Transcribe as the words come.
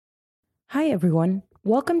Hi, everyone.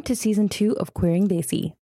 Welcome to Season 2 of Queering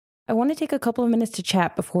Desi. I want to take a couple of minutes to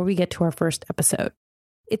chat before we get to our first episode.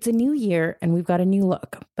 It's a new year and we've got a new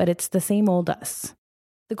look, but it's the same old us.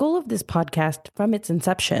 The goal of this podcast from its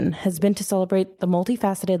inception has been to celebrate the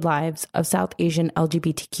multifaceted lives of South Asian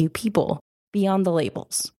LGBTQ people beyond the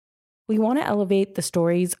labels. We want to elevate the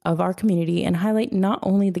stories of our community and highlight not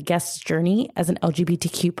only the guest's journey as an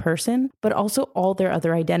LGBTQ person, but also all their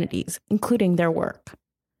other identities, including their work.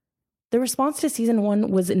 The response to Season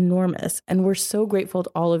 1 was enormous, and we're so grateful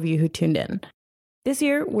to all of you who tuned in. This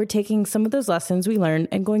year, we're taking some of those lessons we learned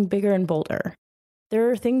and going bigger and bolder. There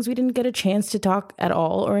are things we didn't get a chance to talk at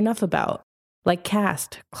all or enough about, like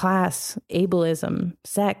caste, class, ableism,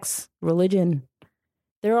 sex, religion.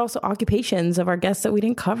 There are also occupations of our guests that we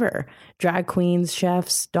didn't cover, drag queens,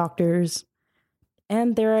 chefs, doctors.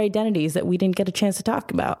 And there are identities that we didn't get a chance to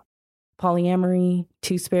talk about, polyamory,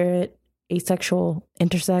 two-spirit, asexual,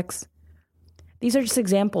 intersex. These are just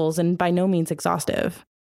examples and by no means exhaustive.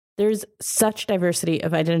 There's such diversity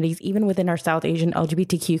of identities even within our South Asian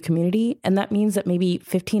LGBTQ community, and that means that maybe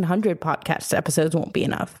 1,500 podcast episodes won't be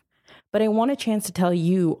enough. But I want a chance to tell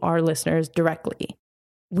you, our listeners, directly.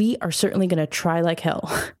 We are certainly going to try like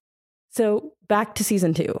hell. So back to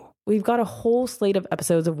Season 2. We've got a whole slate of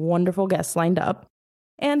episodes of wonderful guests lined up,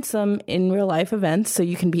 and some in real life events so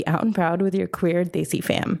you can be out and proud with your queer Desi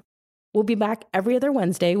fam. We'll be back every other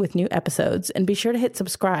Wednesday with new episodes, and be sure to hit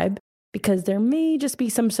subscribe because there may just be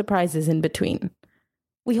some surprises in between.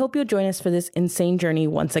 We hope you'll join us for this insane journey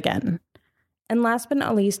once again. And last but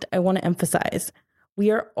not least, I want to emphasize,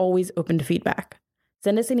 we are always open to feedback.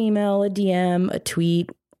 Send us an email, a DM, a tweet,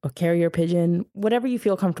 a carrier pigeon, whatever you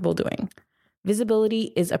feel comfortable doing.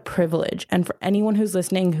 Visibility is a privilege, and for anyone who's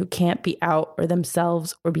listening who can't be out or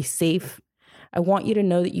themselves or be safe, I want you to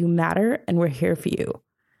know that you matter and we're here for you.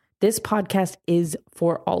 This podcast is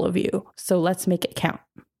for all of you, so let's make it count.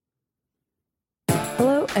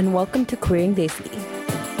 Hello and welcome to Queering Desi.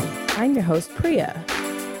 I'm your host, Priya.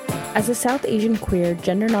 As a South Asian queer,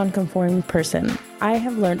 gender nonconforming person, I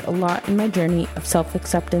have learned a lot in my journey of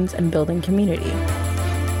self-acceptance and building community.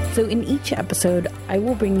 So in each episode, I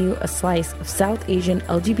will bring you a slice of South Asian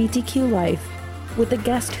LGBTQ life with a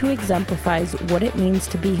guest who exemplifies what it means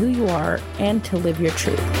to be who you are and to live your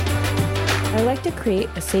truth. I like to create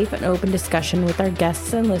a safe and open discussion with our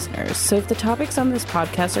guests and listeners, so if the topics on this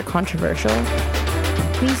podcast are controversial,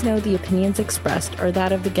 please know the opinions expressed are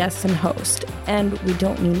that of the guests and host, and we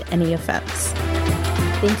don't mean any offense.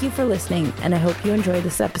 Thank you for listening, and I hope you enjoy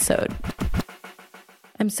this episode.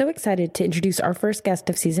 I'm so excited to introduce our first guest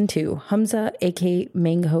of Season 2, Hamza, aka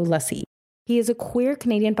Mango Lassi. He is a queer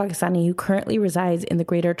Canadian Pakistani who currently resides in the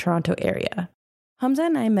Greater Toronto area. Hamza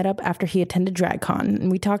and I met up after he attended DragCon,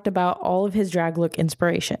 and we talked about all of his drag look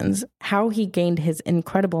inspirations, how he gained his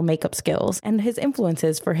incredible makeup skills, and his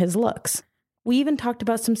influences for his looks. We even talked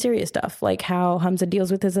about some serious stuff, like how Hamza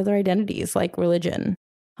deals with his other identities, like religion.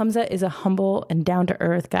 Hamza is a humble and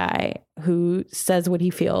down-to-earth guy who says what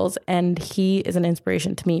he feels, and he is an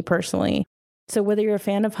inspiration to me personally. So whether you're a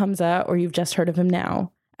fan of Hamza or you've just heard of him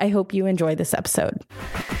now, I hope you enjoy this episode.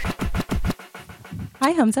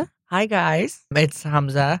 Hi, Hamza. Hi, guys. It's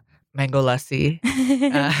Hamza, Mango Lassi.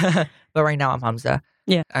 But right now I'm Hamza.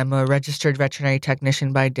 Yeah. I'm a registered veterinary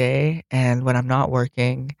technician by day, and when I'm not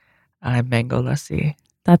working, I'm Mango Lassi.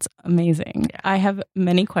 That's amazing. Yeah. I have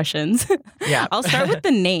many questions. Yeah. I'll start with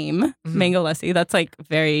the name, Mango Lassi. That's like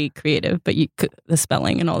very creative, but the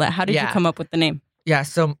spelling and all that. How did you come up with the name? Yeah,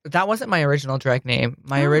 so that wasn't my original drag name.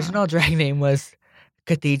 My original drag name was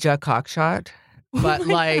Khadija Cockshot. But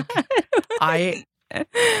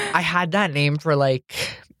I had that name for like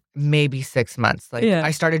maybe 6 months.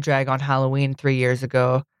 I started drag on Halloween 3 years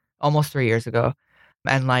ago, almost 3 years ago.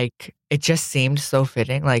 And like, it just seemed so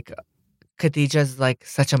fitting. Like, Khadija's like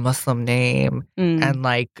such a Muslim name, and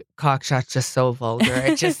like Cockshot's just so vulgar.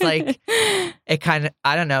 It just like, it kind of,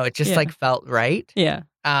 I don't know, it just like felt right. Yeah.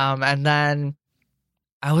 And then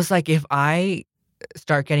I was like, if I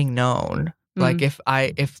start getting known, like if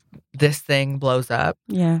this thing blows up,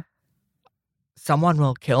 someone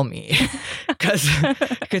will kill me, because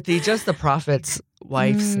Khadija's the Prophet's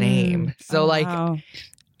wife's name. So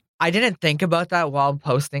I didn't think about that while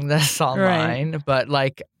posting this online, but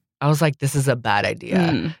like, I was like, this is a bad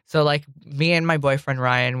idea. So like, me and my boyfriend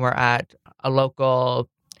Ryan were at a local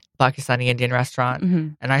Pakistani Indian restaurant,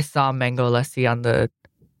 and I saw Mango Lassi on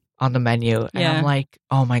the menu, and I'm like,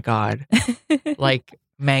 oh my God, like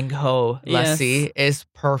Mango Lassi is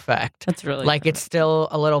perfect. That's really like perfect. It's still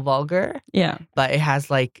a little vulgar, but it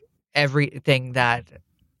has like everything that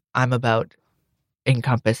I'm about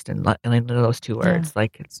encompassed in those two words.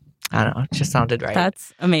 Like, it's I don't know. It just sounded right.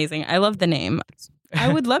 That's amazing. I love the name. I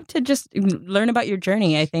would love to just learn about your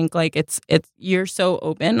journey. I think like it's you're so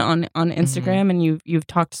open on Instagram, and you've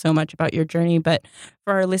talked so much about your journey. But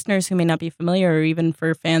for our listeners who may not be familiar, or even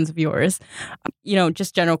for fans of yours,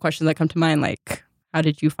 just general questions that come to mind, like how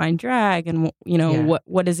did you find drag, and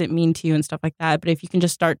what does it mean to you and stuff like that. But if you can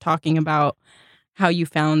just start talking about how you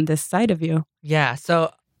found this side of you. Yeah.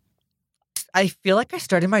 So I feel like I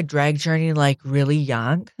started my drag journey like really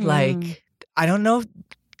young. Like I don't know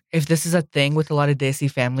if this is a thing with a lot of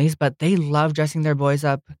Desi families, but they love dressing their boys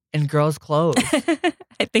up in girls' clothes.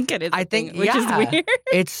 I think it is. Which is weird.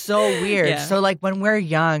 It's so weird. Yeah. So like when we're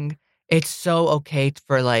young, it's so okay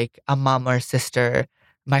for like a mom or sister,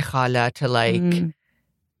 my khala, to like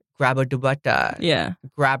grab a dupatta,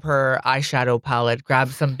 grab her eyeshadow palette, grab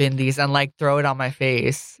some bindis, and like throw it on my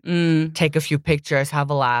face, take a few pictures, have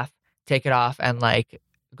a laugh, take it off, and like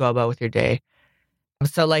go about with your day.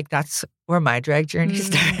 So like that's where my drag journey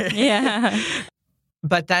started. Yeah.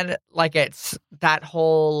 But then like it's that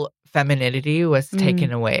whole femininity was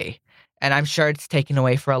taken away. And I'm sure it's taken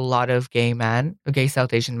away for a lot of gay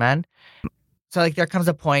South Asian men. So like there comes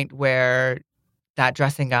a point where that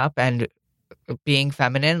dressing up and being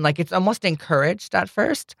feminine, like it's almost encouraged at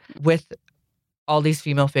first with all these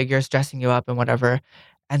female figures dressing you up and whatever.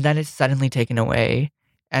 And then it's suddenly taken away.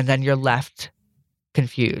 And then you're left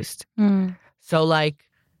confused. So like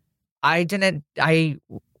during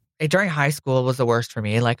high school was the worst for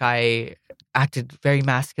me. Like I acted very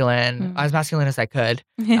masculine. I was masculine as I could.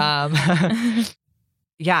 And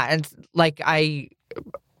like I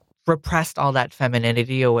repressed all that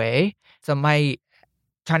femininity away. So my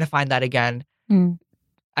trying to find that again,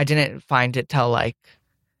 I didn't find it till like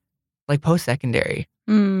post-secondary.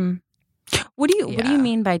 What do you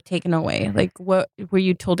mean by taken away? Like, what were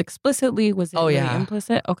you told explicitly? Was it really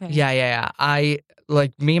implicit? Okay. Yeah. I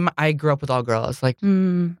grew up with all girls. Like,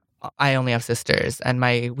 I only have sisters, and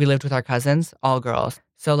we lived with our cousins, all girls.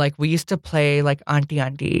 So like we used to play like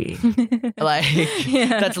auntie, like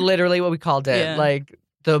that's literally what we called it, like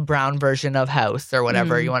the brown version of house or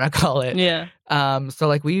whatever you want to call it. Yeah. So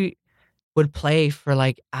like we would play for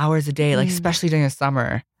like hours a day, like especially during the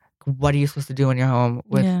summer. What are you supposed to do when you're home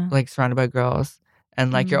with like surrounded by girls,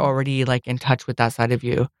 and like you're already like in touch with that side of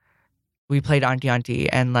you? We played auntie,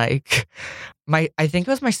 and like I think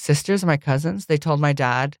it was my sisters and my cousins. They told my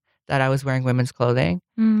dad that I was wearing women's clothing,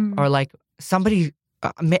 or like somebody.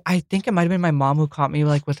 I think it might have been my mom who caught me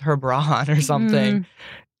like with her bra on or something.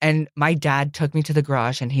 And my dad took me to the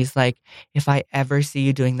garage, and he's like, "If I ever see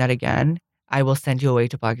you doing that again, I will send you away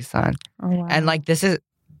to Pakistan." Oh, wow. And like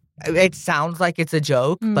it sounds like it's a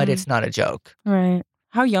joke, but it's not a joke. Right.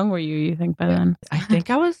 How young were you think, by then? I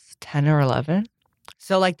think I was 10 or 11.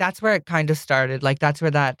 So, like, that's where it kind of started. Like, that's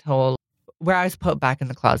where where I was put back in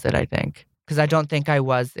the closet, I think. Because I don't think I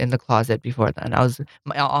was in the closet before then.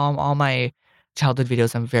 All my childhood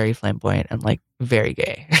videos, I'm very flamboyant and, like, very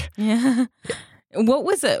gay. Yeah. What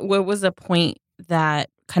was a point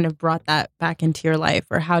that kind of brought that back into your life?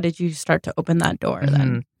 Or how did you start to open that door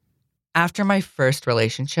then? After my first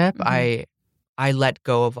relationship, I let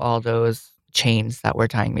go of all those chains that were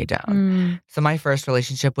tying me down. So my first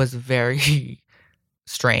relationship was very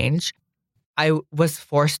strange. I was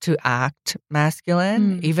forced to act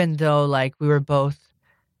masculine, even though like we were both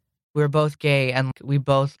gay and we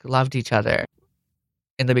both loved each other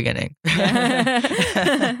in the beginning.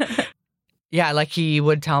 Yeah, like he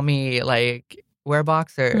would tell me like wear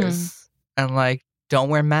boxers and like don't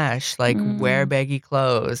wear mesh, like wear baggy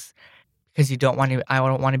clothes. Because I don't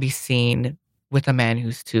want to be seen with a man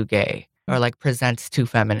who's too gay or like presents too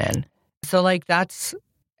feminine. So like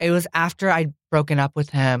it was after I'd broken up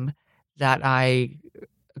with him that I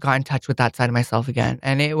got in touch with that side of myself again.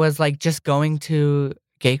 And it was like just going to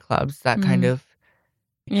gay clubs that kind of,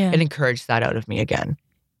 it encouraged that out of me again.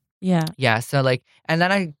 Yeah. Yeah. So like, and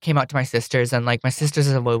then I came out to my sisters, and like my sisters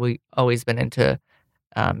have always been into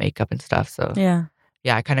makeup and stuff. So yeah,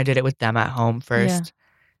 I kind of did it with them at home first. Yeah.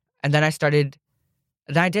 And then I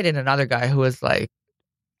dated another guy who was like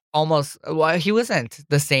he wasn't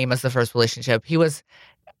the same as the first relationship. He was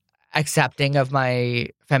accepting of my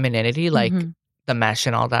femininity, like the mesh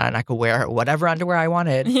and all that, and I could wear whatever underwear I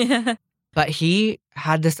wanted. Yeah. But he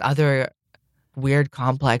had this other weird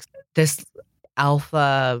complex, this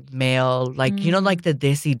alpha male, like, like the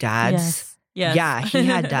Desi dads. Yes. Yeah, he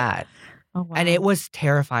had that. Oh, wow. And it was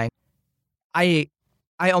terrifying. I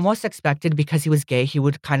almost expected because he was gay, he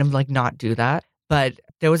would kind of like not do that. But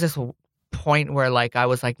there was this point where like I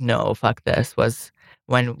was like, no, fuck this, was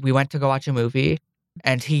when we went to go watch a movie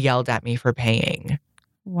and he yelled at me for paying.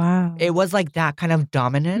 Wow. It was like that kind of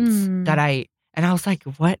dominance that And I was like,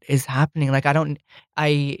 what is happening? Like,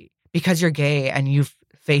 because you're gay and you've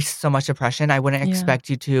faced so much oppression, I wouldn't expect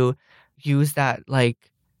you to use that like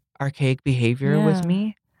archaic behavior with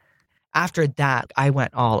me. After that, I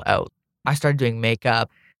went all out. I started doing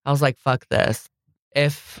makeup. I was like, fuck this.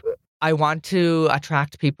 If I want to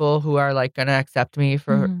attract people who are like going to accept me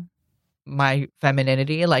for my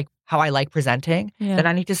femininity, like how I like presenting, then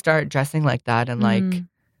I need to start dressing like that and like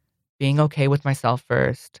being okay with myself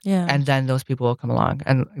first. Yeah. And then those people will come along.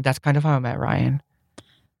 And that's kind of how I met Ryan.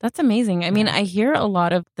 That's amazing. I mean, I hear a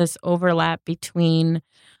lot of this overlap between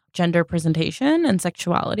gender presentation and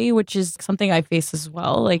sexuality, which is something I face as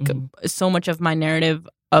well. Like so much of my narrative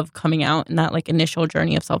of coming out and that like initial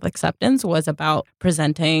journey of self-acceptance was about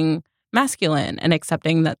presenting masculine and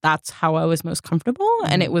accepting that that's how I was most comfortable.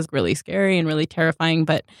 And it was really scary and really terrifying.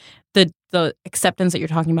 But the acceptance that you're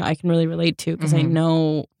talking about, I can really relate to because I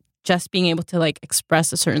know just being able to like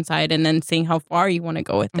express a certain side and then seeing how far you want to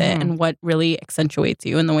go with it and what really accentuates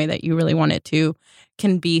you in the way that you really want it to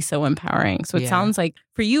can be so empowering. So it sounds like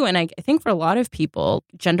for you, and I think for a lot of people,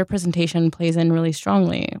 gender presentation plays in really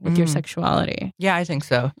strongly with your sexuality. Yeah, I think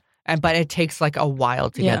so. But it takes like a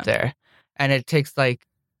while to get there. And it takes like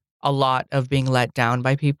a lot of being let down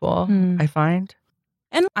by people, I find.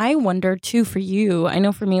 And I wonder too for you, I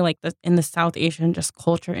know for me, like in the South Asian just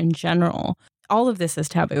culture in general, all of this is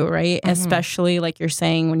taboo, right? Especially like you're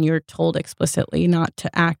saying when you're told explicitly not to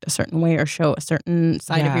act a certain way or show a certain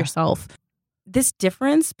side of yourself. This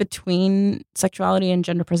difference between sexuality and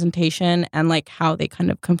gender presentation and like how they kind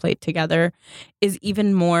of conflate together is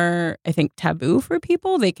even more, I think, taboo for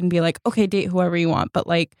people. They can be like, okay, date whoever you want, but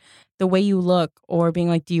like the way you look or being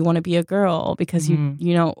like, do you want to be a girl? Because you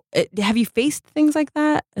know, have you faced things like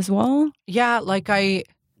that as well? Yeah, like I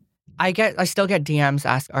still get DMs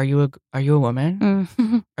ask, are you a woman?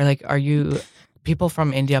 Or like, are you, people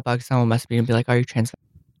from India, Pakistan will message me and be like, are you trans?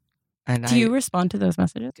 And do you respond to those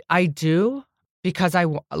messages? I do, because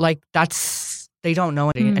they don't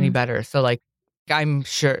know any better. So like, I'm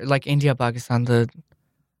sure like India, Pakistan,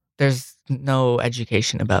 there's no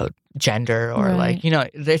education about gender or like, you know,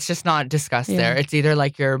 it's just not discussed there. It's either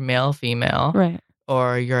like you're male, female,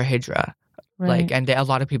 or you're a hijra. Like, and a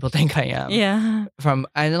lot of people think I am. Yeah.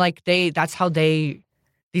 And like that's how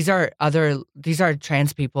these are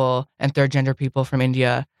trans people and third gender people from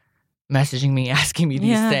India messaging me, asking me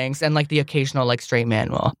these things. And like the occasional like straight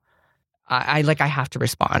man will. I have to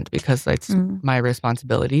respond because it's my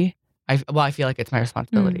responsibility. I feel like it's my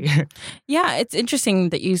responsibility. Yeah, it's interesting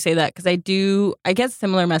that you say that because I get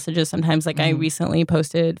similar messages sometimes. Like I recently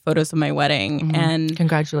posted photos of my wedding and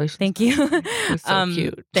congratulations. Thank you. It was so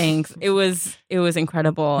cute. Thanks. It was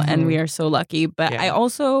incredible and we are so lucky. But I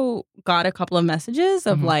also got a couple of messages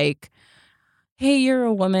of like, hey, you're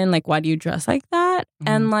a woman, like why do you dress like that?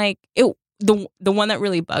 And like the one that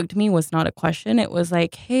really bugged me was not a question. It was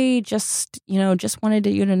like, hey, just wanted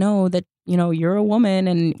you to know that, you know, you're a woman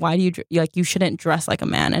and why do you shouldn't dress like a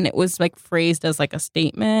man. And it was like phrased as like a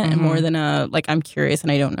statement and more than a, like, I'm curious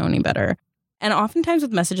and I don't know any better. And oftentimes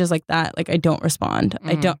with messages like that, like I don't respond.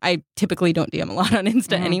 I typically don't DM a lot on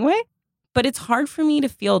Insta anyway, but it's hard for me to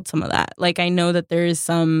field some of that. Like I know that there is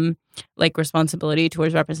some like responsibility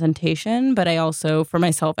towards representation, but I also, for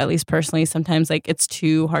myself, at least personally, sometimes like it's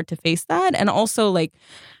too hard to face that. And also like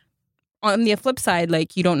on the flip side,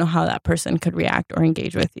 like you don't know how that person could react or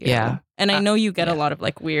engage with you. Yeah. And I know you get a lot of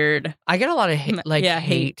like weird. I get a lot of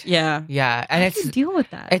hate. Yeah. Yeah. And how do you deal with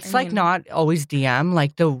that? It's not always DM.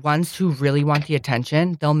 Like the ones who really want the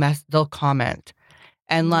attention, they'll comment.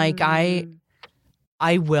 And like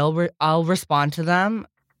I'll respond to them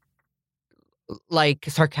like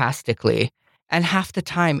sarcastically. And half the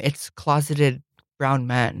time it's closeted brown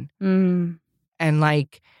men. And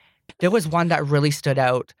like there was one that really stood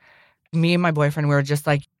out. Me and my boyfriend, we were just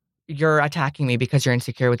like, you're attacking me because you're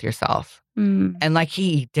insecure with yourself. And like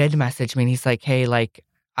he did message me and he's like, hey, like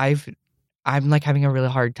I'm like having a really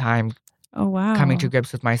hard time coming to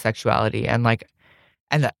grips with my sexuality. And like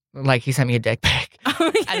he sent me a dick pic.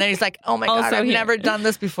 And then he's like, oh my God, I've never done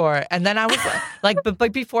this before. And then I was like,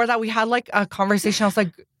 but before that we had like a conversation. I was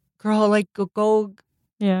like, girl, like go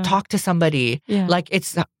talk to somebody. Yeah. Like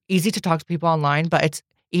it's easy to talk to people online, but it's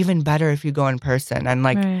even better if you go in person. And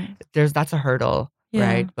like that's a hurdle,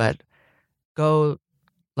 right? But go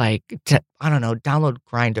like I don't know, download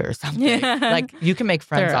Grindr or something. Like you can make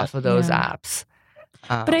friends off of those apps.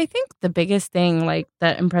 But I think the biggest thing like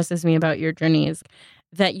that impresses me about your journey is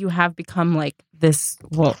that you have become like this,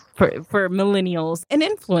 well, for millennials, an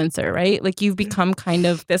influencer, right? Like you've become kind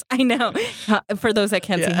of this, I know, for those that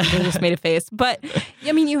can't see him, they just made a face. But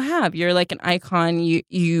I mean, you're like an icon,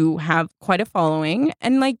 you have quite a following,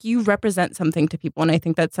 and like you represent something to people. And I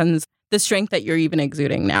think that sends the strength that you're even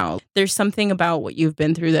exuding now. There's something about what you've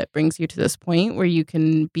been through that brings you to this point where you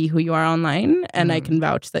can be who you are online. And I can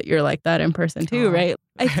vouch that you're like that in person too, right?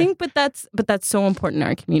 I think, but that's so important in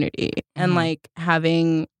our community. And like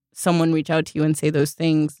having someone reach out to you and say those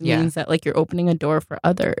things means that like you're opening a door for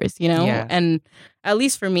others, you know? Yeah. And at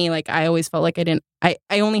least for me, like I always felt like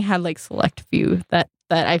I only had like select few that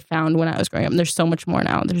I found when I was growing up. And there's so much more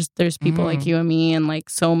now. There's people like you and me and like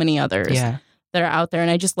so many others that are out there. And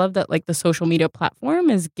I just love that like the social media platform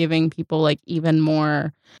is giving people like even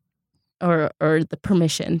more or the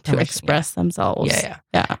permission to express themselves.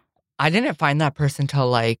 Yeah. I didn't find that person till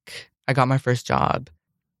like I got my first job.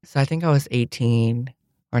 So I think I was 18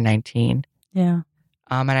 or 19. Yeah.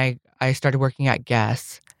 And I started working at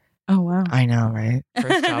Guess. Oh, wow. I know, right?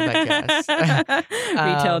 First job at Guess.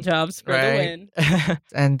 Retail jobs for the win.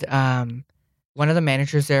 And one of the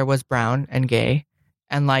managers there was brown and gay.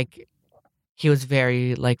 And like, he was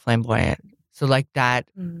very like flamboyant. So like that,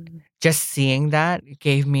 just seeing that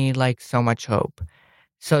gave me like so much hope.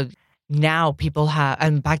 So now people have,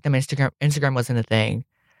 and back then Instagram wasn't a thing.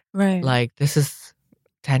 Right. Like this is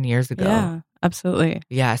 10 years ago. Yeah, absolutely.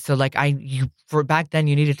 Yeah. So like for back then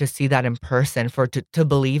you needed to see that in person to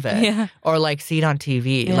believe it. Yeah. Or like see it on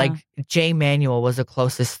TV. Yeah. Like Jay Manuel was the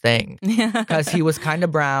closest thing. Yeah. Because he was kind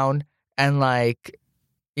of brown and like,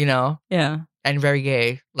 you know. Yeah. And very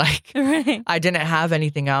gay. Like, I didn't have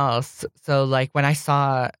anything else. So, like, when I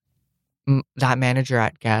saw that manager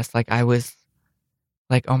at Guess, like, I was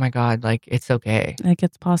like, oh my God, like, it's okay. Like,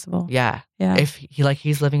 it's possible. Yeah. Yeah. If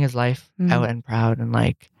he's living his life out and proud, and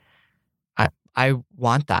like, I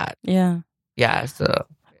want that. Yeah. Yeah. So,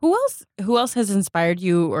 who else has inspired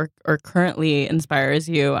you or currently inspires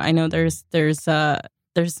you? I know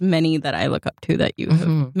there's many that I look up to that you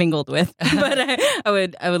have mingled with, but I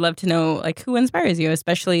would love to know like who inspires you,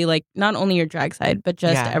 especially like not only your drag side, but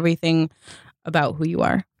just everything about who you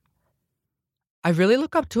are. I really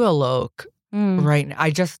look up to Alok right now.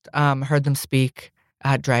 I just heard them speak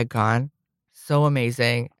at DragCon. So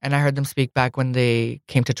amazing. And I heard them speak back when they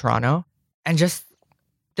came to Toronto. And just,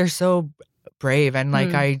 they're so brave. And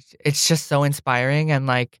like, it's just so inspiring. And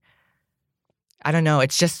like, I don't know,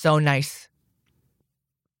 it's just so nice.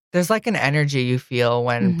 There's like an energy you feel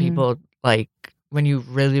when people like, when you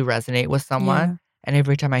really resonate with someone. Yeah. And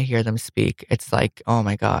every time I hear them speak, it's like, oh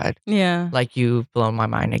my God. Yeah. Like you've blown my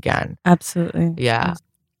mind again. Absolutely. Yeah.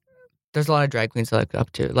 There's a lot of drag queens I look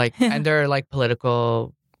up to. Like, and they're like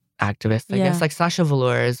political activists, I guess. Like Sasha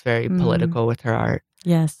Velour is very political with her art.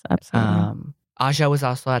 Yes, absolutely. Aja was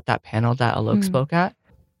also at that panel that Alok spoke at.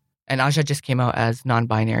 And Aja just came out as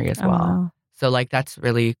non-binary as well. Wow. So, like, that's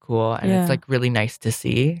really cool. And it's, like, really nice to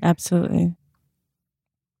see. Absolutely.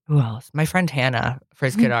 Who else? My friend Hannah,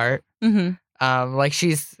 Frizz Kid Art. Like,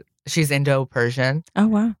 she's Indo-Persian. Oh,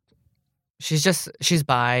 wow. She's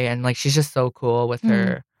bi, and, like, she's just so cool with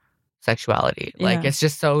her sexuality. Like, it's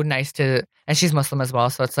just so nice to... And she's Muslim as well,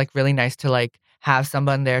 so it's, like, really nice to, like, have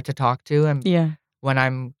someone there to talk to. And when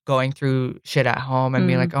I'm going through shit at home and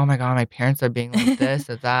being like, oh, my God, my parents are being like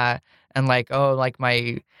this or that. And, like, oh, like,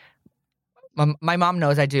 my mom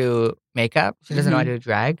knows I do makeup. She doesn't know I do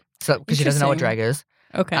drag. So, because she doesn't know what drag is.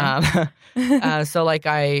 Okay. So, like,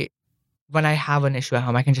 when I have an issue at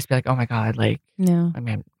home, I can just be like, oh my God, like, I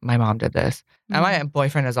mean, my mom did this. And my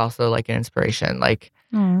boyfriend is also, like, an inspiration. Like,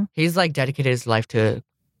 he's, like, dedicated his life to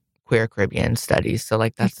queer Caribbean studies. So,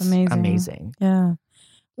 like, that's amazing. Yeah.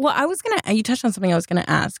 Well, you touched on something I was going to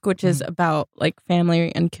ask, which is about like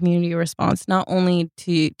family and community response, not only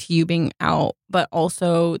to you being out, but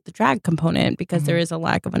also the drag component, because there is a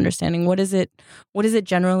lack of understanding. What has it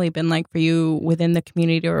generally been like for you within the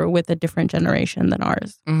community or with a different generation than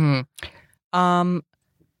ours? The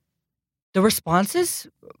response is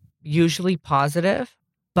usually positive,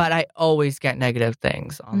 but I always get negative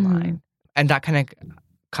things online. And that kind of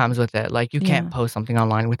comes with it. Like, you can't post something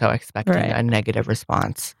online without expecting a negative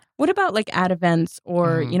response. What about like at events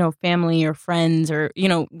or, family or friends or,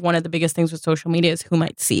 one of the biggest things with social media is who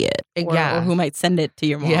might see it or who might send it to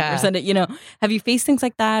your mom or send it, have you faced things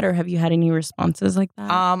like that or have you had any responses like that?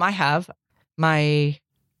 I have. My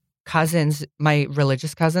cousins, my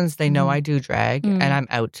religious cousins, they know I do drag and I'm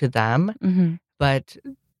out to them, but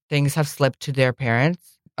things have slipped to their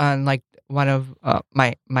parents. And like, one of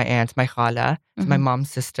my aunts, my khala, is my mom's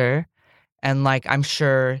sister. And like, I'm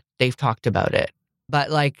sure they've talked about it. But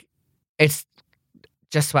like, it's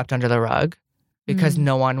just swept under the rug. because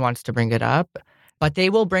no one wants to bring it up. But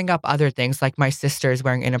they will bring up other things, like my sister's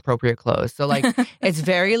wearing inappropriate clothes. So like, it's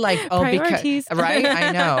very like, oh, because, right?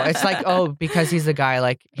 I know. It's like, oh, because he's a guy,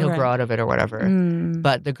 like he'll grow out of it or whatever.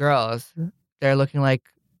 But the girls, they're looking like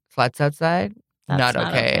sluts outside. That's not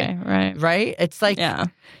okay. Right? It's like,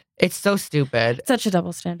 it's so stupid. Such a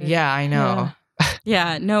double standard. Yeah, I know.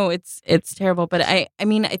 Yeah, no, it's terrible. But I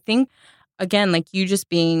mean, I think, again, like you just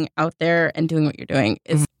being out there and doing what you're doing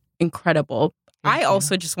is incredible. I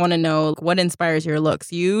also just want to know what inspires your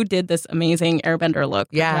looks. You did this amazing airbender look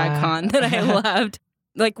for DragCon that I loved.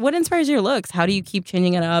 Like, what inspires your looks? How do you keep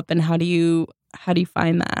changing it up, and how do you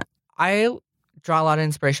find that? I draw a lot of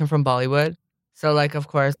inspiration from Bollywood. So, like, of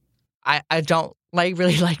course, I don't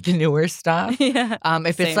really like the newer stuff. Yeah.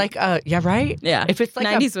 If it's like right? Yeah. If it's like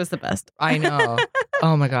 90s was the best. I know.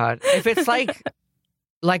 Oh my God. If it's like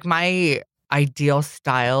my ideal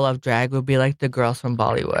style of drag would be like the girls from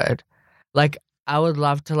Bollywood. Like, I would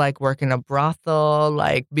love to like work in a brothel,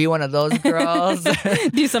 like be one of those girls.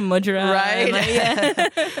 Do some mudra.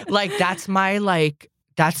 Right? Like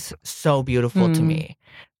that's so beautiful to me.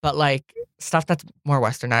 But like stuff that's more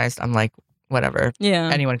westernized, I'm like, whatever. Yeah.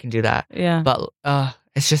 Anyone can do that. Yeah. But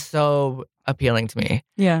it's just so appealing to me.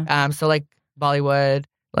 Yeah. So like Bollywood,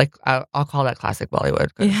 like I'll call that classic Bollywood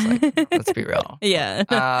because like, let's be real.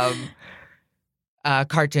 Yeah.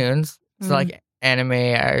 Cartoons. So like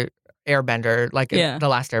anime, Airbender, like the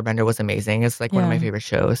last Airbender was amazing. It's like one of my favorite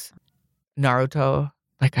shows. Naruto,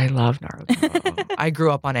 like I love Naruto. I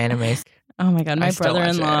grew up on anime. Oh my God, my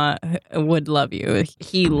brother-in-law would love you.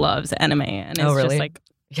 He loves anime, and it's just like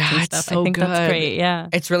it's so I think good. That's great. Yeah,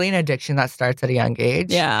 it's really an addiction that starts at a young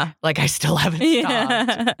age. Yeah, like I still haven't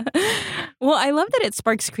stopped. Well, I love that it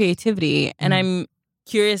sparks creativity, and I'm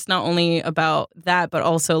curious not only about that, but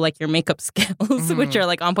also like your makeup skills, which are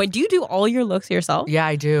like on point. Do you do all your looks yourself? Yeah,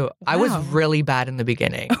 I do. Wow. I was really bad in the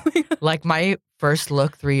beginning. Like my first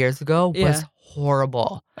look 3 years ago was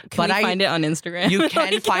horrible. Can we find it on Instagram? You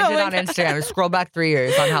can find it on Instagram. Scroll back 3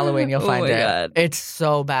 years on Halloween, you'll find it. God. It's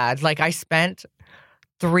so bad. Like I spent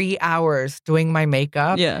 3 hours doing my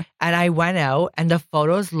makeup. Yeah. And I went out and the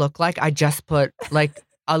photos look like I just put like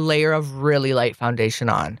a layer of really light foundation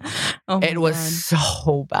on. It was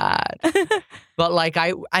so bad. But like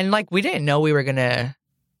we didn't know we were gonna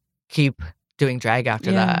keep doing drag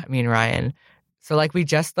after that, me and Ryan. So like we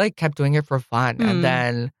just like kept doing it for fun. And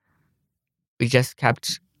then we just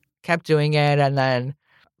kept doing it. And then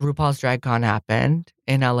RuPaul's Drag Con happened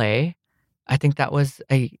in LA. I think that was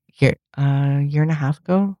a year and a half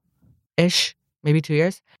ago ish, maybe 2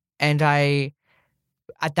 years. And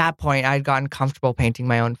at that point, I'd gotten comfortable painting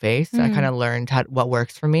my own face. I kind of learned what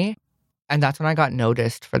works for me. And that's when I got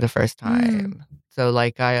noticed for the first time. So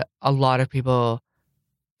like a lot of people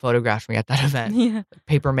photographed me at that event. Yeah.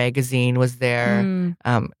 Paper Magazine was there.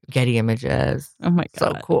 Getty Images. Oh my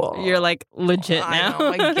God. So cool. You're like legit now.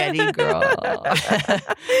 I'm a Getty girl.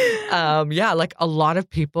 Yeah, like a lot of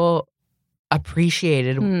people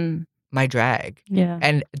appreciated my drag. Yeah.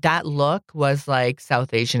 And that look was like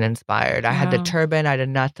South Asian inspired. I had the turban, I had a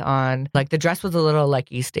nut on. Like the dress was a little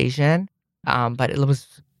like East Asian, but it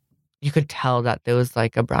was, you could tell that there was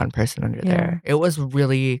like a brown person under there. It was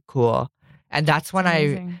really cool. And that's when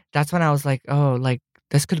I was like, oh, like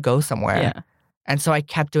this could go somewhere. Yeah. And so I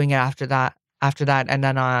kept doing it after that. And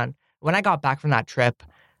then when I got back from that trip,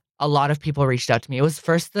 a lot of people reached out to me. It was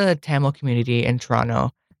first the Tamil community in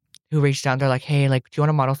Toronto who reached out. They're like, hey, like, do you want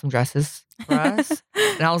to model some dresses for us?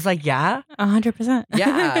 And I was like, yeah. 100%.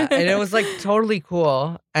 Yeah. And it was like totally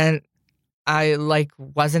cool. And I like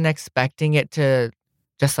wasn't expecting it to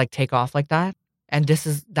just like take off like that. And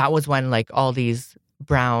that was when like all these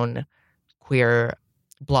brown queer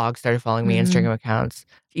blogs started following me, Instagram accounts,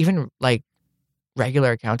 even like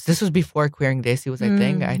regular accounts. This was before Queering Desi was a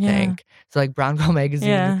thing, I think. So like Brown Girl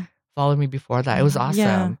Magazine followed me before that. It was awesome.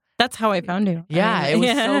 Yeah. That's how I found you. Yeah, it was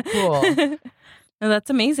so cool. No,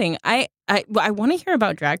 that's amazing. I want to hear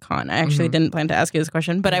about DragCon. I actually didn't plan to ask you this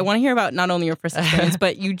question, but I want to hear about not only your first experience,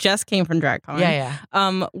 but you just came from DragCon.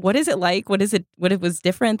 Yeah. What is it like? What it was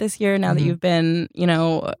different this year now that you've been,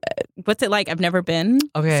 what's it like? I've never been.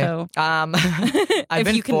 Okay. So I've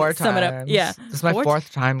been 4 times. Sum it up. Yeah. This is my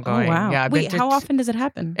 4th time going. Oh, wow. Yeah, wait, how often does it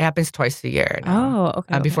happen? It happens twice a year now. Oh,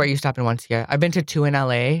 okay. Before it used to happen once a year. I've been to 2 in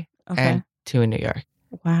LA and 2 in New York.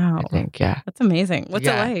 Wow. I think, yeah. That's amazing. What's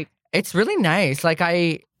it like? It's really nice. Like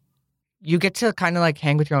you get to kind of like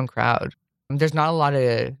hang with your own crowd. There's not a lot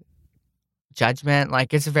of judgment.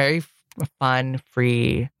 Like it's a very fun,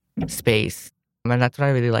 free space. And that's what I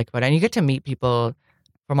really like about it. And you get to meet people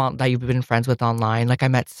that you've been friends with online. Like I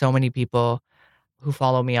met so many people who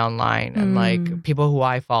follow me online and like people who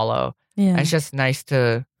I follow. Yeah. It's just nice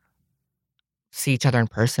to see each other in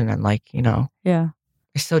person and like, Yeah.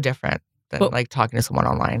 it's so different than like talking to someone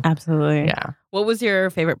online. Absolutely. Yeah. What was your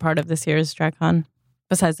favorite part of this year's DragCon?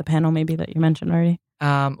 Besides the panel, maybe, that you mentioned already.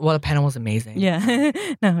 Well, the panel was amazing. Yeah.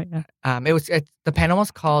 The panel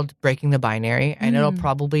was called Breaking the Binary, and it'll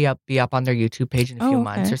probably be up on their YouTube page in a few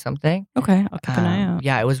months or something. Okay, I'll keep an eye out.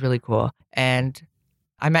 Yeah, it was really cool. And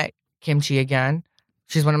I met Kimchi again.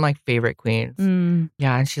 She's one of my favorite queens.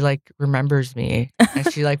 Yeah, and she like remembers me,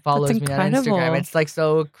 and she like follows me on Instagram. It's like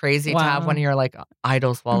so crazy to have one of your like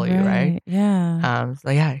idols follow you, right? Yeah. So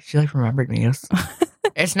yeah, she like remembered me.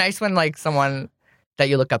 It's nice when like someone that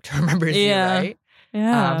you look up to remembers you, right?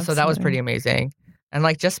 Yeah. So that was pretty amazing. And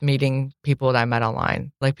like just meeting people that I met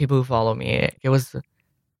online, like people who follow me, it was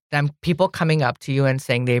them, people coming up to you and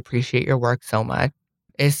saying they appreciate your work so much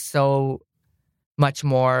is so much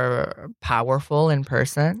more powerful in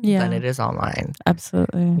person than it is online.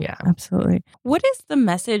 Absolutely. Yeah. Absolutely. What is the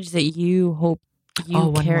message that you hope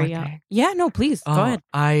you carry out? Yeah, no, please. Go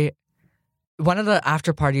ahead. One of the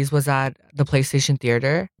after parties was at the PlayStation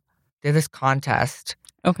Theater. They had this contest.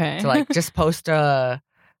 Okay. To like just post a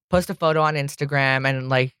photo on Instagram and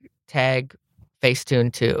like tag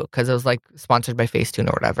Facetune too, because it was like sponsored by Facetune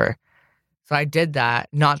or whatever. So I did that,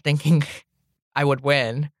 not thinking I would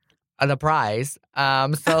win the prize.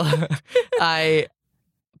 So I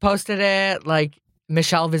posted it. Like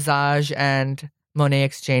Michelle Visage and Monet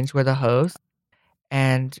Exchange were the hosts,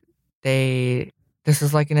 and this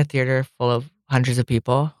is like in a theater full of hundreds of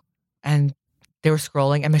people, and they were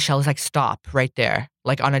scrolling, and Michelle was like, "Stop right there,"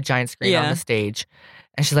 like on a giant screen on the stage.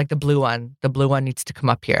 And she's like, the blue one needs to come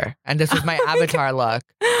up here. And this was my avatar look.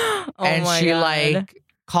 And she like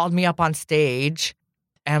called me up on stage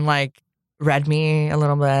and like read me a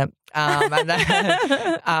little bit. And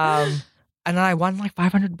then I won like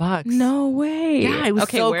 $500. No way. Yeah, it was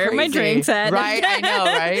so where crazy. Are my drinks at? Right, I know,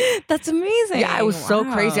 right? That's amazing. Yeah, it was so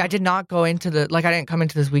crazy. I did not go into I didn't come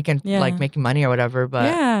into this weekend like making money or whatever,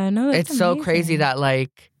 but it's so crazy that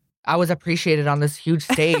like I was appreciated on this huge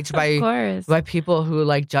stage by people who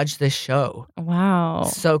like judge this show. Wow.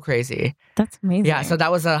 So crazy. That's amazing. Yeah, so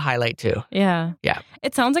that was a highlight too. Yeah. Yeah.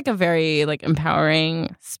 It sounds like a very like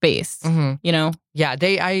empowering space, you know? Yeah,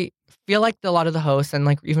 I feel like a lot of the hosts and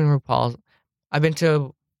like even RuPaul, I've been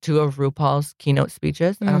to 2 of RuPaul's keynote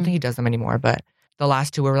speeches. I don't think he does them anymore, but the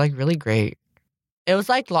last 2 were like really great. It was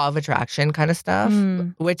like law of attraction kind of stuff,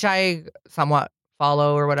 which I somewhat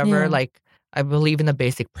follow or whatever. Like I believe in the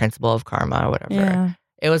basic principle of karma or whatever. Yeah.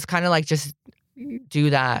 It was kind of like just do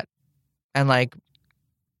that and like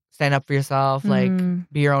stand up for yourself, like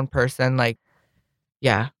be your own person. Like,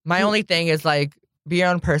 yeah. My only thing is like be your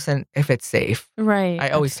own person if it's safe. Right. I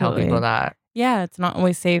always tell people that. Yeah, it's not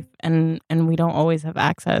always safe, and we don't always have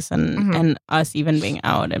access, and us even being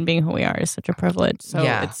out and being who we are is such a privilege. So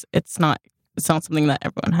it's not something that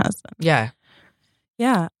everyone has. Then.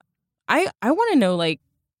 Yeah. I want to know like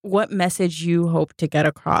what message you hope to get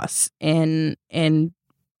across in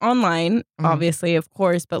online, obviously, of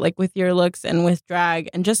course, but like with your looks and with drag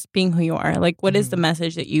and just being who you are. Like, what is the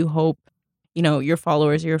message that you hope, your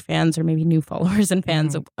followers or your fans or maybe new followers and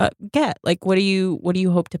fans get? Like, what do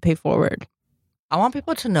you hope to pay forward? I want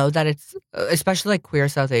people to know that it's, especially like queer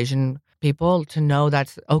South Asian people, to know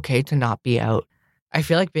that's okay to not be out. I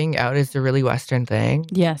feel like being out is a really Western thing.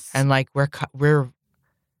 Yes. And like we're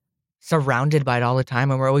surrounded by it all the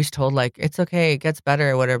time, and we're always told like, it's okay, it gets better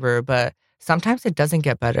or whatever. But sometimes it doesn't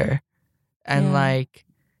get better. And like,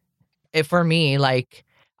 for me, like,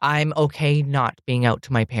 I'm okay not being out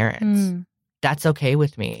to my parents. That's okay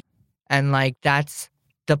with me. And like, that's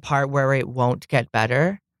the part where it won't get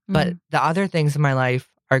better. But the other things in my life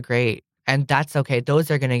are great. And that's okay.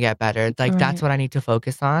 Those are going to get better. Like, that's what I need to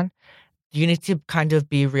focus on. You need to kind of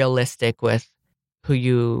be realistic with who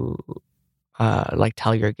you like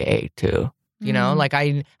tell you're gay to. You know, like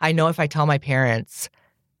I know if I tell my parents,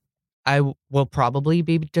 I will probably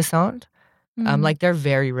be disowned. Like, they're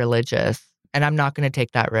very religious, and I'm not going to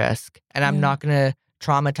take that risk. And I'm not going to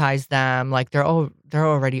traumatize them. Like, they're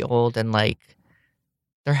already old, and like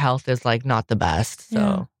their health is like not the best.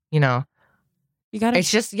 So, you gotta,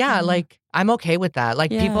 it's just, like, I'm okay with that.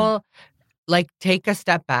 Like, people like take a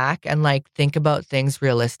step back and like think about things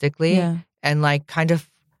realistically and like kind of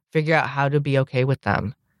figure out how to be okay with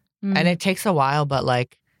them. And it takes a while, but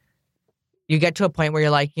like you get to a point where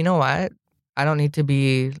you're like, you know what? I don't need to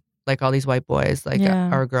be like all these white boys, like,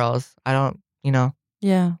 or girls. I don't,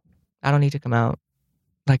 I don't need to come out.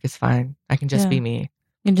 Like, it's fine. I can just be me.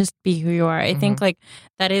 And just be who you are. I think like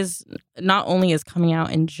that is not only is coming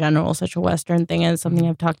out in general such a Western thing, and something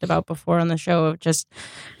I've talked about before on the show, of just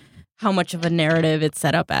how much of a narrative it's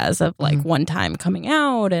set up as of like one time coming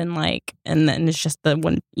out and like, and then it's just the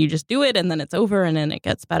one you just do it and then it's over and then it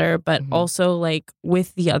gets better. But also like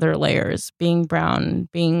with the other layers, being brown,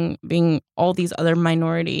 being all these other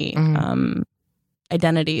minority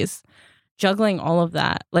identities, juggling all of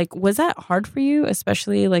that. Like, was that hard for you,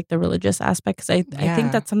 especially like the religious aspect? Because I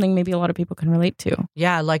think that's something maybe a lot of people can relate to.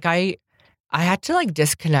 Yeah, like I had to like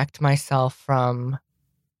disconnect myself from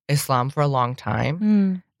Islam for a long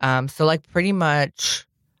time. So like pretty much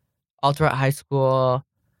all throughout high school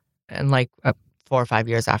and like 4 or 5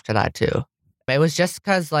 years after that too. It was just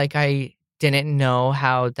because like I didn't know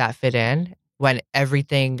how that fit in when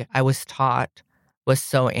everything I was taught was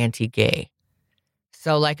so anti-gay.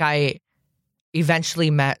 So like I eventually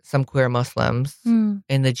met some queer Muslims in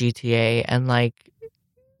the GTA, and like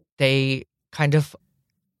they kind of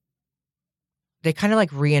like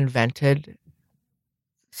reinvented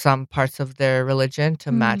some parts of their religion to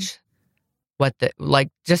match what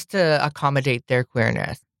just to accommodate their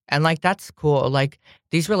queerness. And like that's cool. Like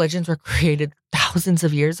these religions were created thousands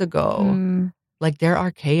of years ago. Like they're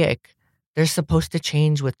archaic. They're supposed to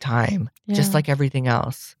change with time, just like everything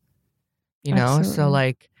else. You know? Absolutely. So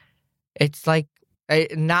like it's like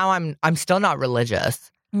now I'm still not religious,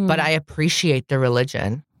 but I appreciate the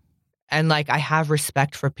religion. And like I have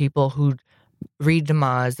respect for people who read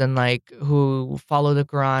namaz and like who follow the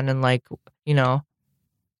Quran and like, you know,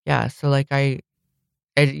 yeah. So like I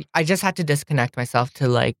just had to disconnect myself to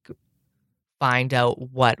like find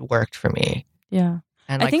out what worked for me. Yeah.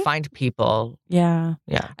 And like find people. Yeah.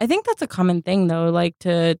 Yeah. I think that's a common thing though, like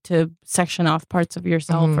to section off parts of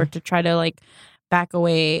yourself or to try to like back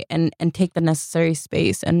away and take the necessary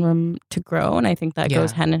space and room to grow. And I think that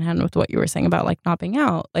goes hand in hand with what you were saying about like not being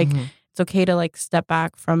out. Like it's okay to like step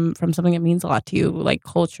back from something that means a lot to you, like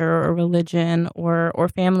culture or religion or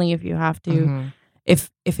family if you have to. If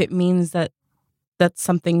it means that that's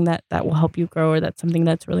something that will help you grow or that's something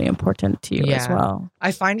that's really important to you as well.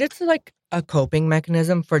 I find it's like a coping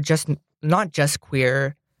mechanism for just not just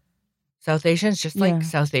queer South Asians, just like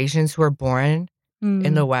South Asians who are born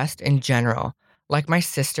in the West in general. Like my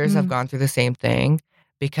sisters have gone through the same thing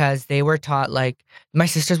because they were taught like my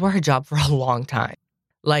sisters wore hijab for a long time.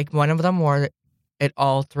 Like one of them wore it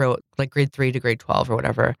all through like grade 3 to grade 12 or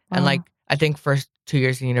whatever. And like I think first 2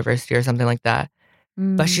 years in university or something like that.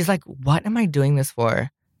 But she's like, what am I doing this for?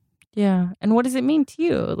 Yeah. And what does it mean to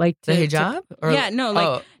you? Like the hijab?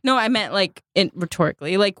 No, I meant like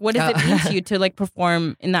rhetorically. Like what does it mean to you to like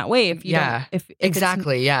perform in that way if you don't if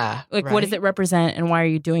exactly, yeah. Like what does it represent and why are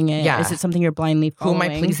you doing it? Yeah. Is it something you're blindly following? Who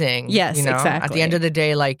am I pleasing? Yes, you know? exactly. At the end of the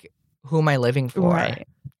day, like who am I living for? Right.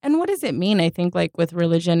 And what does it mean? I think like with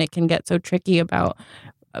religion, it can get so tricky about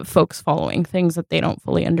folks following things that they don't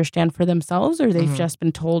fully understand for themselves or they've just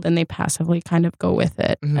been told and they passively kind of go with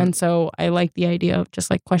it. And so I like the idea of just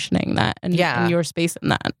like questioning that and your space in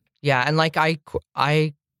that. Yeah. And like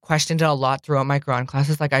I questioned it a lot throughout my Quran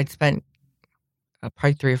classes. Like I'd spent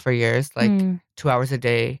probably 3 or 4 years, like 2 hours a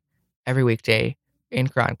day, every weekday in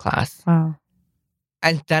Quran class. Wow.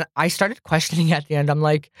 And then I started questioning at the end. I'm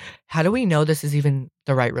like, how do we know this is even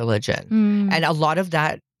the right religion? And a lot of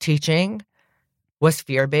that teaching was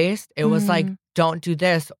fear-based. It was like, don't do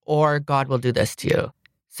this or God will do this to you.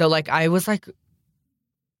 So like, I was like,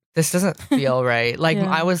 this doesn't feel right. Like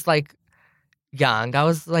I was like young. I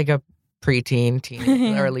was like a preteen,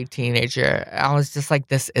 early teenager. I was just like,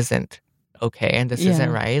 this isn't okay. And this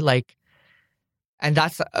isn't right. Like, and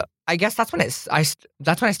that's, I guess that's when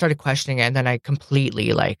that's when I started questioning it. And then I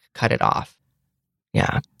completely like cut it off.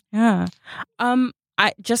 Yeah. Yeah.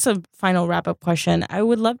 Just a final wrap-up question. I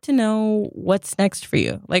would love to know what's next for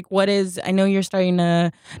you. Like, what is? I know you're starting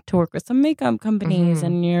to work with some makeup companies,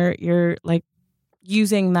 and you're like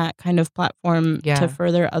using that kind of platform to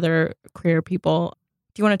further other queer people.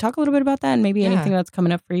 Do you want to talk a little bit about that, and maybe anything that's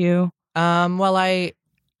coming up for you? Well,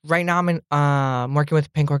 right now I'm working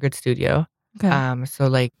with Pink Orchid Studio. Okay. So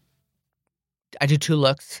like, I do 2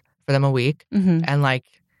 looks for them a week, and like,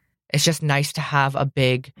 it's just nice to have a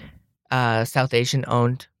big South Asian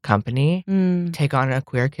owned company take on a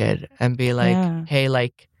queer kid and be like, hey,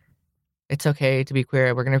 like it's okay to be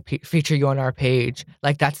queer. We're going to feature you on our page.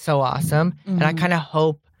 Like that's so awesome. And I kind of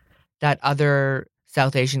hope that other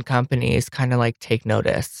South Asian companies kind of like take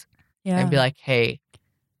notice and be like, hey,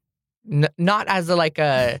 not as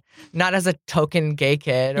a token gay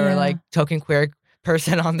kid or like token queer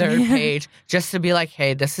person on their page, just to be like,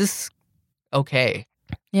 hey, this is okay.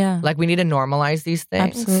 Yeah. Like we need to normalize these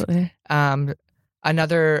things. Absolutely. I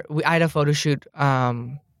had a photo shoot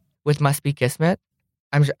with Must Be Kismet.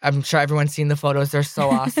 I'm sure everyone's seen the photos. They're so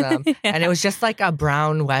awesome. And it was just like a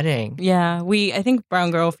brown wedding. Yeah. I think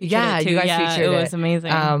Brown Girl featured it too. You guys featured it. It was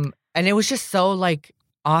amazing. And it was just so like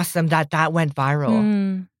awesome that went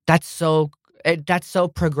viral. That's so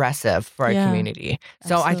progressive for our community.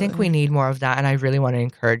 So absolutely. I think we need more of that. And I really want to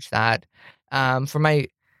encourage that. I'm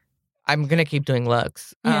going to keep doing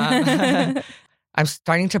looks. I'm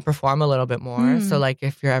starting to perform a little bit more. So like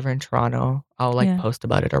if you're ever in Toronto, I'll like post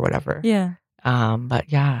about it or whatever. Yeah.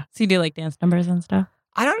 But yeah. So you do like dance numbers and stuff?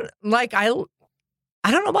 I don't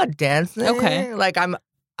know about dancing. Okay. Like I'm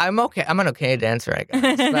okay. I'm an okay dancer, I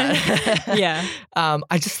guess. But yeah.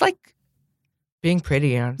 I just like being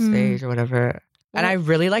pretty on stage or whatever. And I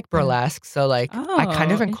really like burlesque. So like I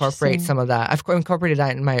kind of incorporate some of that. I've incorporated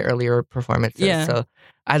that in my earlier performances. Yeah. So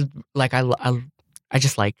I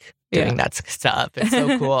just like doing that stuff. It's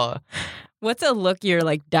so cool. What's a look you're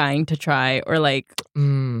like dying to try, or like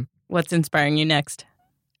what's inspiring you next?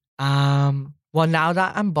 Well, now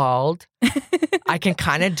that I'm bald, I can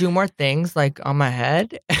kind of do more things like on my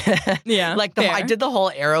head. Yeah. Like I did the whole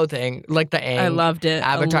arrow thing, like the Aang I loved it.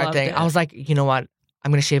 Avatar thing. I was like, you know what?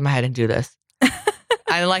 I'm going to shave my head and do this.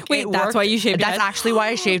 And like, wait, that's why you shaved your head? That's actually why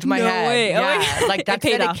I shaved my head. Way. Yeah. Oh, like that's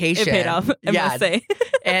dedication. It paid off. I must say.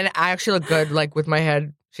 And I actually look good like with my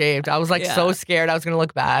head shaved. I was like so scared I was going to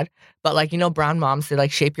look bad. But like, brown moms say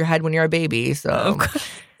like shape your head when you're a baby. So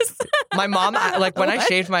my mom, like when I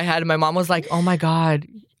shaved my head, my mom was like, oh my God,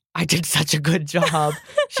 I did such a good job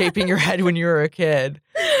shaping your head when you were a kid.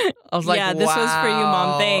 I was like, this was for you,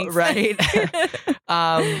 Mom. Thanks. Right?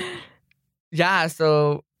 Yeah,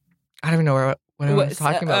 so I don't even know what I was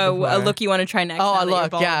talking about before. A look you want to try next? Oh, a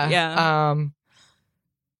look, yeah.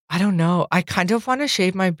 I don't know. I kind of want to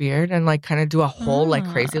shave my beard and like kind of do a whole like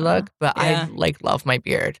crazy look, but I like love my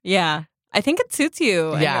beard. Yeah. I think it suits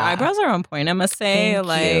you. And your eyebrows are on point, I must say.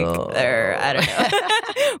 Thank they're, I don't know.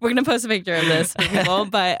 We're going to post a picture of this for people.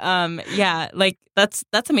 But like that's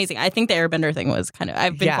amazing. I think the Airbender thing was kind of,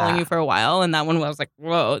 I've been following you for a while, and that one was like,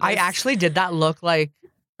 whoa. I actually did that look like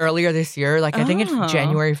earlier this year. Like I think it's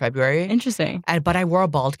January, February. Interesting. But I wore a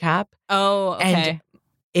bald cap. Oh, okay. And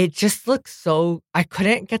it just looked so, I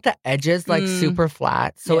couldn't get the edges like super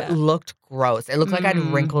flat. So it looked gross. It looked like I had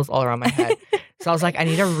wrinkles all around my head. So I was like, I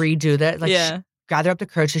need to redo that. Like, gather up the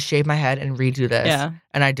courage to shave my head and redo this. Yeah.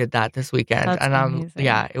 And I did that this weekend. That's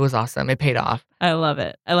amazing. It was awesome. It paid off. I love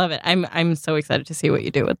it. I'm so excited to see what you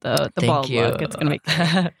do with the bald look. It's gonna be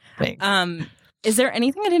good. Thanks. Is there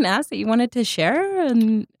anything I didn't ask that you wanted to share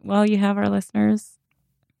and while you have our listeners?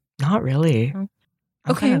 Not really. Oh.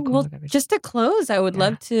 Okay, well, just to close, I would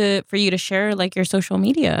love for you to share like your social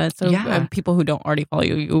media. So people who don't already follow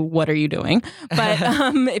you, what are you doing? But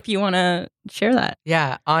if you want to share that.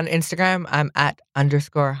 Yeah, on Instagram, I'm at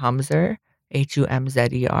 _Humzer, HUMZER.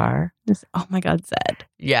 Oh my God, Zed.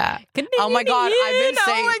 Yeah. Oh my God, I've been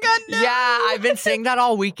saying. Oh my God, no. Yeah, I've been saying that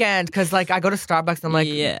all weekend because like I go to Starbucks and I'm like,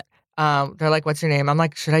 they're like, what's your name? I'm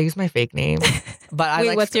like, should I use my fake name? But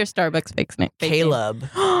wait, what's your Starbucks fake name? Caleb.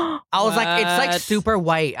 I was like, it's like super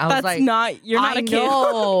white. I was like, you're not a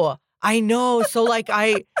kid. I know. So like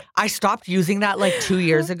I stopped using that like 2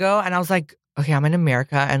 years ago, and I was like, okay, I'm in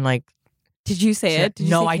America, and like, did you say it?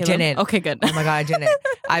 No, I didn't. Okay, good. Oh my God, I didn't.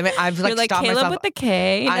 I've like, you're like stopped Caleb myself. with the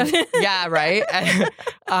K. Yeah, right. And,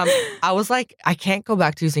 I was like, I can't go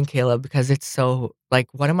back to using Caleb because it's so like,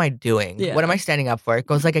 what am I doing? Yeah. What am I standing up for? It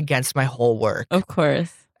goes like against my whole work. Of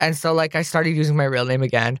course. And so like I started using my real name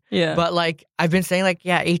again. Yeah. But like I've been saying like,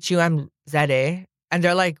 HUMZA, and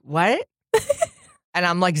they're like, what? And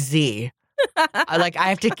I'm like, Z.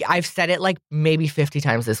 I've said it like maybe 50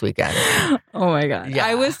 times this weekend. Oh my God. Yeah.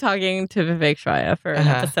 I was talking to Vivek Shraya for an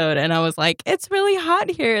episode, and I was like, it's really hot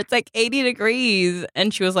here. It's like 80 degrees.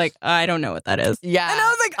 And she was like, I don't know what that is. Yeah. And I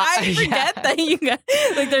was like, I forget that you guys,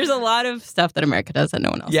 like, there's a lot of stuff that America does that no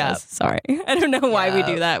one else does. Sorry. I don't know why we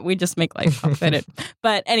do that. We just make life complicated.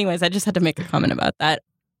 But anyways, I just had to make a comment about that.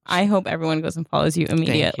 I hope everyone goes and follows you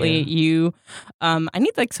immediately. You, I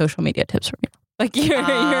need like social media tips from you. Like you're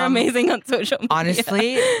amazing on social media.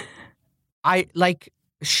 Honestly, I like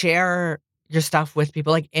share your stuff with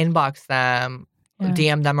people, like inbox them,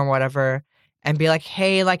 DM them or whatever, and be like,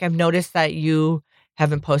 hey, like I've noticed that you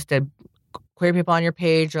haven't posted queer people on your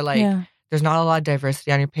page, or like there's not a lot of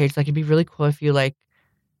diversity on your page. Like it'd be really cool if you like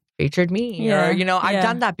featured me, or I've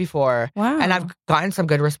done that before. Wow. And I've gotten some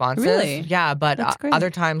good responses. Really? Yeah, but other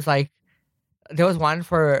times, like there was one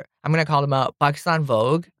for, I'm gonna call them out, Pakistan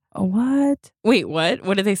Vogue. Oh, what? Wait, what?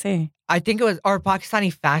 What did they say? I think it was, or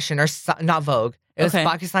Pakistani fashion, or not Vogue. It was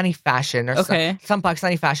Pakistani fashion, or some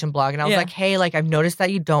Pakistani fashion blog. And I was like, hey, like I've noticed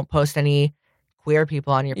that you don't post any queer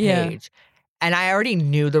people on your page. And I already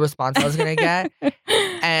knew the response I was going to get.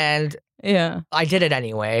 And I did it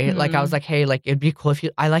anyway. Mm-hmm. Like, I was like, hey, like, it'd be cool if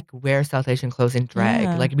you, I like wear South Asian clothes in drag.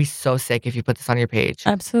 Yeah. Like, it'd be so sick if you put this on your page.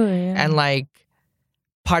 Absolutely. Yeah. And like,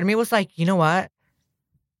 part of me was like, you know what?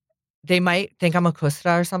 They might think I'm a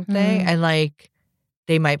kusra or something. And like,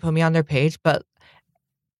 they might put me on their page. But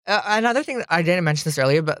another thing, I didn't mention this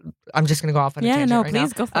earlier, but I'm just going to go off on a tangent right now.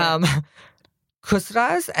 Please go for it.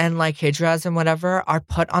 Kusras and like hijras and whatever are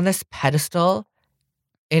put on this pedestal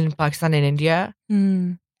in Pakistan and India.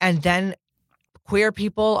 And then queer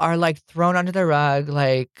people are like thrown under the rug,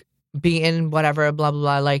 like beaten, whatever, blah, blah,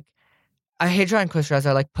 blah. Like a hijra and kusras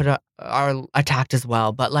are like are attacked as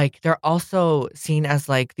well. But like they're also seen as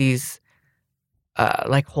like these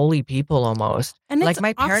like holy people almost. And like it's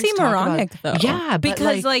my parents oxymoronic though. Yeah.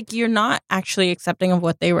 Because like you're not actually accepting of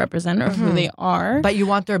what they represent or who they are. But you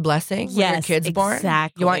want their blessing when your kid's born.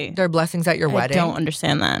 Exactly. You want their blessings at your wedding. I don't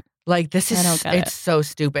understand that. Like this is it's so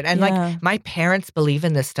stupid. And like my parents believe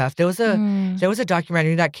in this stuff. There was a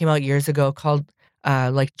documentary that came out years ago called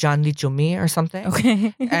like Jandi Chummi or something.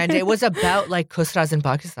 Okay. And it was about like kusras in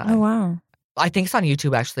Pakistan. Oh wow. I think it's on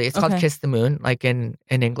YouTube actually. It's called Kiss the Moon, like in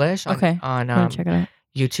English on check it out.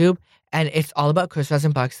 YouTube. And it's all about kusras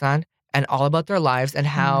in Pakistan and all about their lives and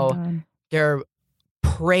how they're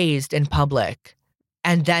praised in public.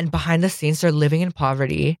 And then behind the scenes, they're living in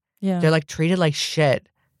poverty. Yeah. They're like treated like shit.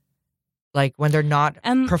 Like when they're not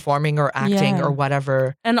performing or acting or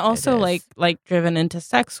whatever. And also like driven into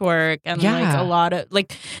sex work and like a lot of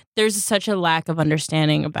like there's such a lack of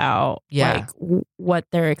understanding about like what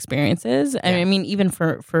their experience is. And I mean, even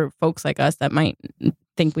for folks like us that might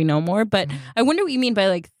think we know more, but I wonder what you mean by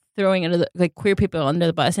like throwing under like queer people under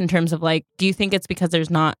the bus in terms of like, do you think it's because there's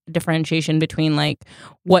not differentiation between like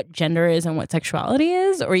what gender is and what sexuality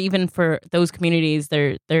is? Or even for those communities,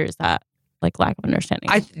 there's that like lack of understanding?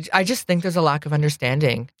 I just think there's a lack of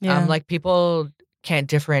understanding. Like people can't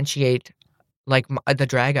differentiate like the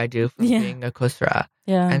drag I do from being a kusra.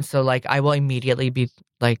 Yeah. And so like I will immediately be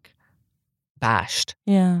like bashed.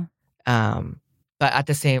 Yeah. But at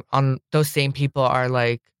the same those same people are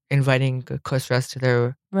like inviting kusras to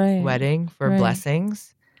their wedding for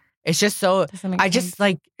blessings. It's just so just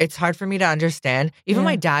like it's hard for me to understand. Even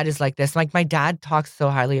my dad is like this. Like my dad talks so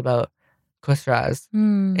highly about kusras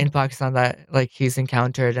in Pakistan that like he's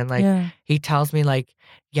encountered, and like he tells me like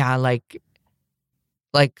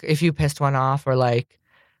like if you pissed one off or like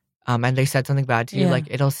and they said something bad to you, like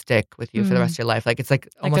it'll stick with you for the rest of your life. Like it's like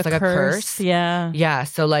almost like a curse. Yeah.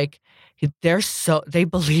 So like they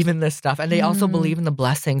believe in this stuff, and they also believe in the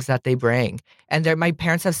blessings that they bring. And my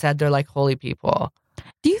parents have said they're like holy people.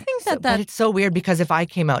 Do you think but it's so weird because if I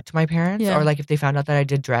came out to my parents or like if they found out that I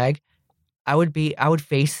did drag, I would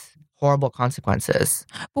face horrible consequences.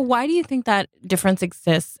 But why do you think that difference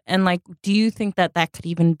exists? And like, do you think that could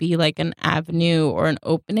even be like an avenue or an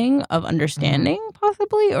opening of understanding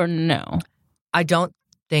possibly, or no? I don't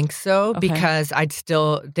think so because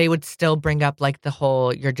they would still bring up like the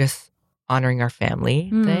whole, you're just honoring our family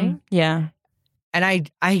thing. Yeah. And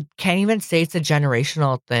I can't even say it's a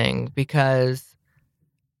generational thing because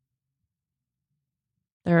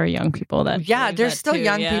there are young people that there's still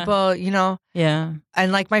young people, you know. Yeah.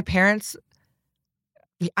 And like my parents,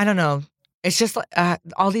 I don't know. It's just like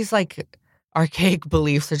all these like archaic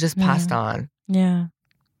beliefs are just passed on. Yeah.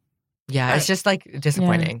 Yeah, it's just like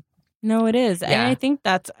disappointing. No, it is. And I think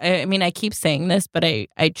I mean, I keep saying this, but I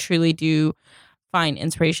truly do find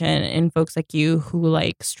inspiration in folks like you who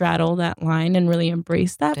like straddle that line and really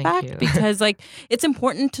embrace that fact because like it's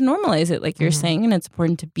important to normalize it like you're saying, and it's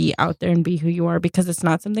important to be out there and be who you are because it's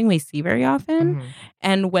not something we see very often.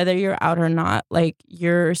 And whether you're out or not, like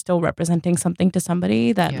you're still representing something to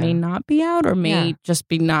somebody that may not be out or may just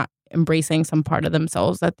be not embracing some part of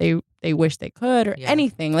themselves that they wish they could or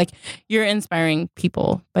anything. Like you're inspiring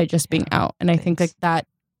people by just being out. And I think like that,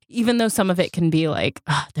 even though some of it can be like,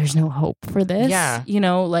 there's no hope for this, you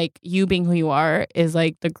know, like you being who you are is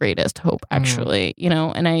like the greatest hope actually, you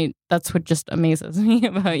know, and that's what just amazes me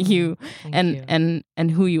about you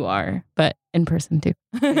and who you are, but in person too.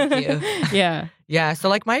 Thank you. Yeah. So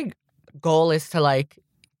like my goal is to like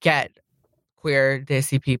get queer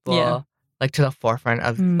Desi people like to the forefront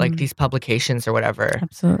of like these publications or whatever.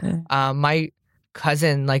 Absolutely. My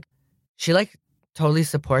cousin, like she like totally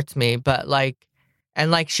supports me, but like, and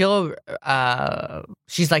like she's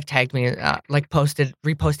like tagged me, like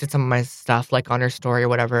reposted some of my stuff like on her story or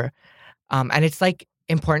whatever. And it's like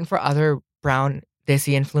important for other brown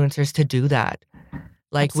Desi influencers to do that.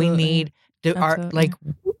 Like Absolutely. We need like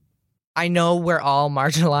I know we're all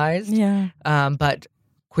marginalized. Yeah. But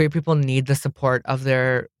queer people need the support of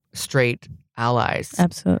their straight allies.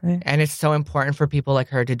 Absolutely. And it's so important for people like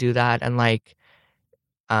her to do that, and like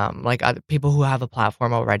other people who have a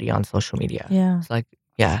platform already on social media. Yeah. It's like,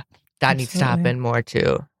 yeah, that needs to happen more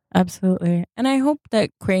too. Absolutely. And I hope that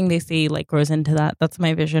Queering Desi like grows into that. That's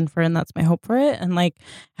my vision for it, and that's my hope for it. And like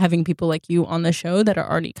having people like you on the show that are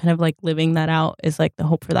already kind of like living that out is like the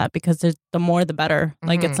hope for that, because there's the more the better.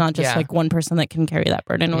 Like it's not just like one person that can carry that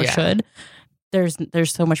burden or should. There's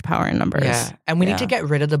so much power in numbers. Yeah. And we need to get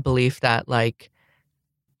rid of the belief that like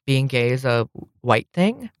being gay is a white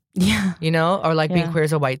thing. Yeah. You know, or like being queer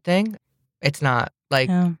is a white thing. It's not. Like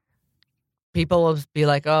people will be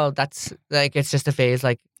like, oh, that's like, it's just a phase.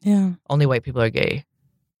 Like only white people are gay.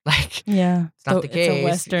 Like it's not the case. It's a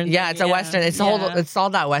Western thing. It's a Western. It's it's all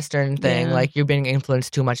that Western thing. Like you're being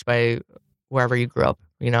influenced too much by wherever you grew up,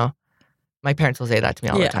 you know? My parents will say that to me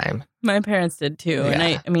all the time. My parents did too. And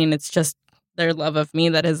I mean, it's just their love of me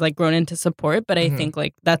that has like grown into support. But I think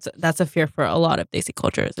like that's a fear for a lot of Desi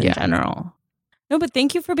cultures in general. No, but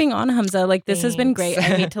thank you for being on, Hamza. Like this has been great.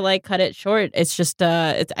 I need to like cut it short. It's just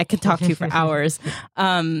I could talk to you for hours.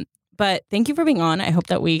 But thank you for being on. I hope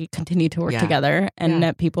that we continue to work together and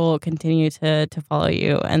that people continue to follow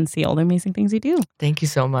you and see all the amazing things you do. Thank you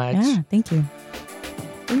so much. Yeah, thank you.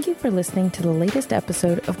 Thank you for listening to the latest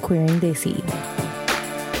episode of Queering Desi.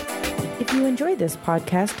 If you enjoyed this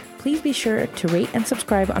podcast, please be sure to rate and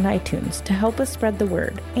subscribe on iTunes to help us spread the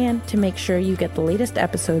word and to make sure you get the latest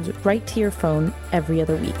episodes right to your phone every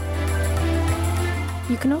other week.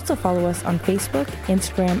 You can also follow us on Facebook,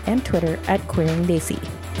 Instagram, and Twitter at Queering Desi.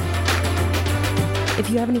 If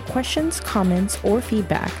you have any questions, comments, or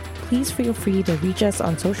feedback, please feel free to reach us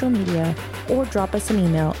on social media or drop us an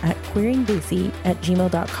email at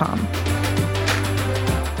queeringdesi@gmail.com.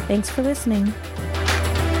 Thanks for listening.